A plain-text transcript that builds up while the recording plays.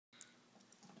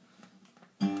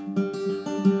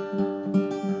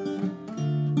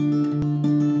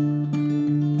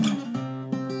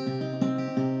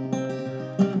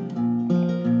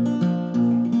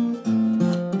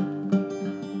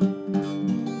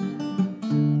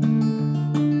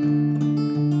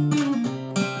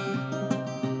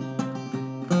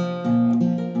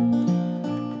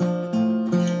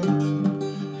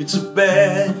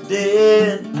bad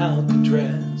day in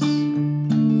Alcatraz.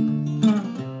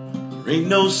 There ain't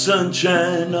no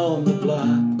sunshine on the block.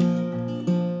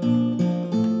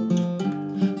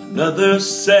 Another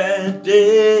sad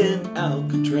day in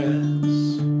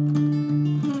Alcatraz,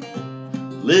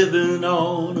 living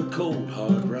on a cold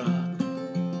hard rock.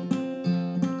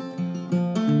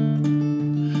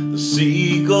 The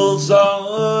seagulls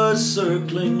are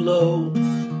circling low,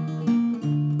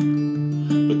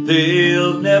 but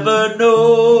they'll never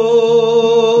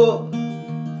know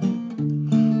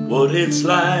what it's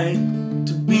like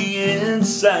to be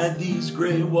inside these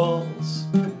gray walls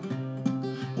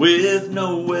with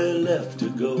nowhere left to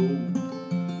go.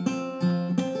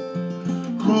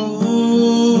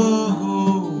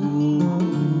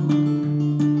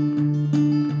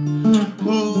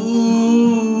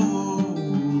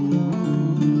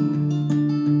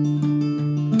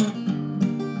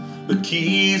 The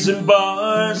keys and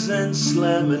bars and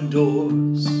slamming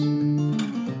doors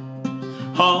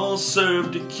all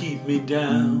serve to keep me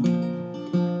down.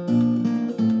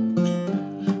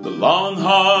 The long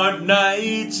hard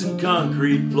nights and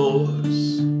concrete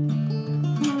floors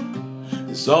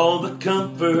is all the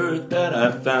comfort that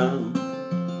I've found.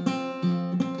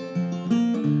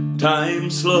 Time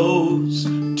slows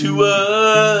to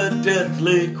a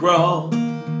deathly crawl.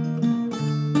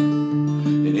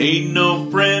 It ain't no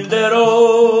friend at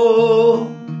all,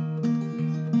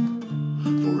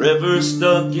 forever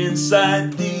stuck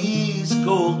inside these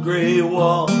cold gray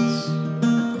walls,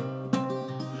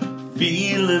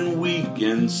 feeling weak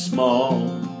and small.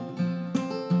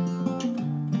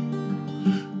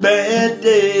 Bad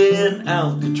day in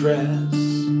Alcatraz,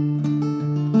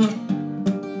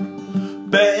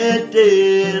 bad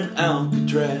day in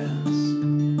Alcatraz.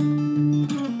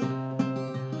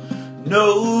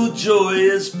 No joy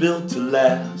is built to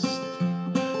last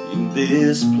in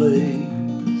this place.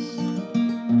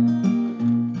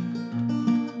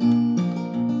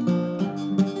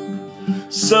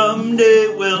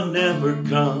 Someday will never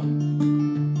come.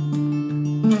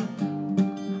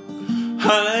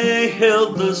 I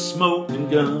held the smoking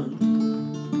gun,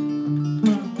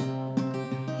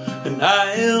 and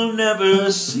I'll never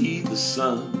see the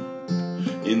sun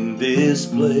in this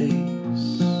place.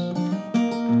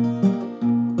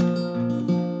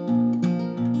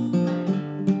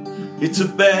 It's a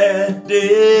bad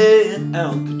day in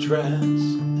Alcatraz.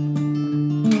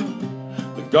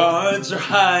 The guards are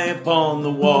high upon the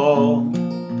wall.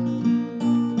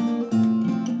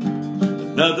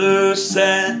 Another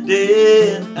sad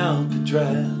day in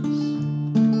Alcatraz.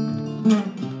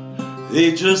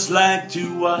 They just like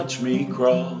to watch me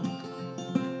crawl.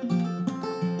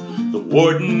 The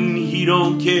warden, he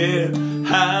don't care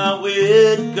how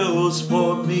it goes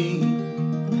for me.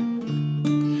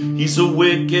 He's a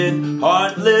wicked,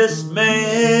 heartless man.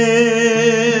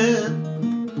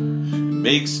 It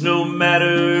makes no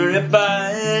matter if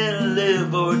I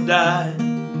live or die,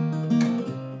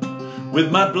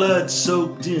 with my blood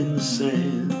soaked in the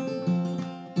sand.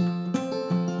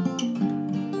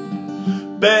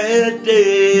 Bad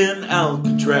day in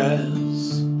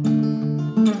Alcatraz,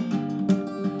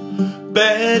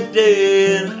 bad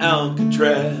day in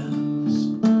Alcatraz.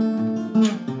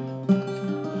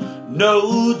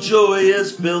 No joy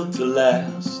is built to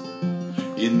last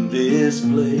in this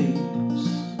place.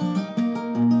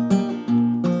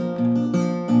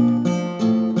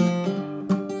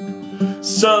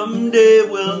 Someday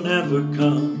will never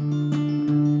come.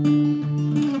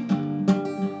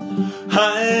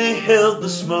 I held the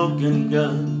smoking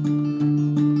gun,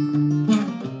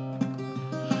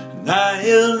 and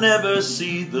I'll never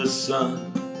see the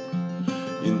sun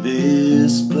in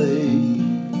this place.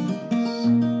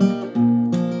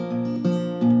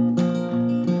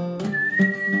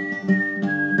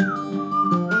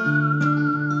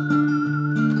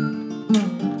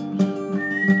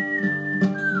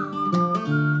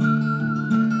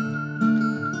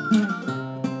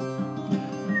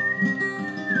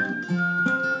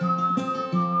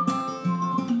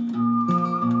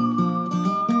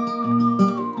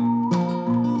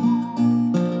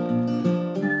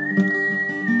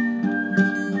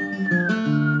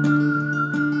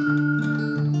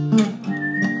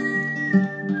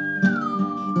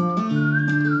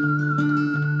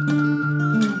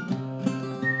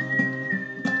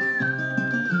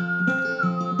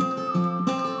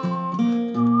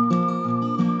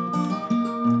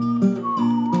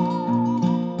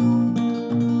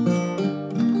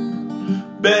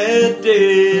 Bad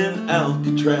day in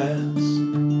Alcatraz,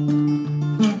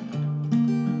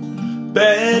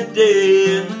 bad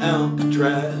day in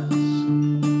Alcatraz.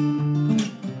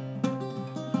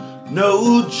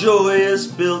 No joy is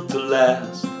built to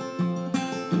last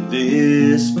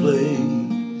this place.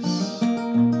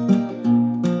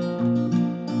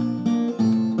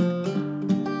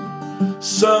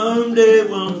 Someday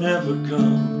will never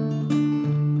come.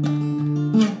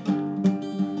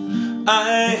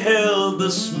 I held the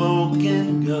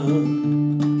smoking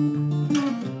gun,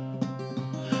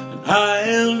 and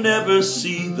I'll never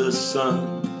see the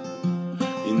sun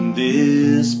in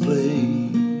this place.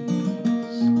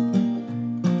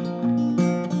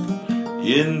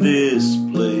 In this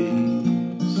place.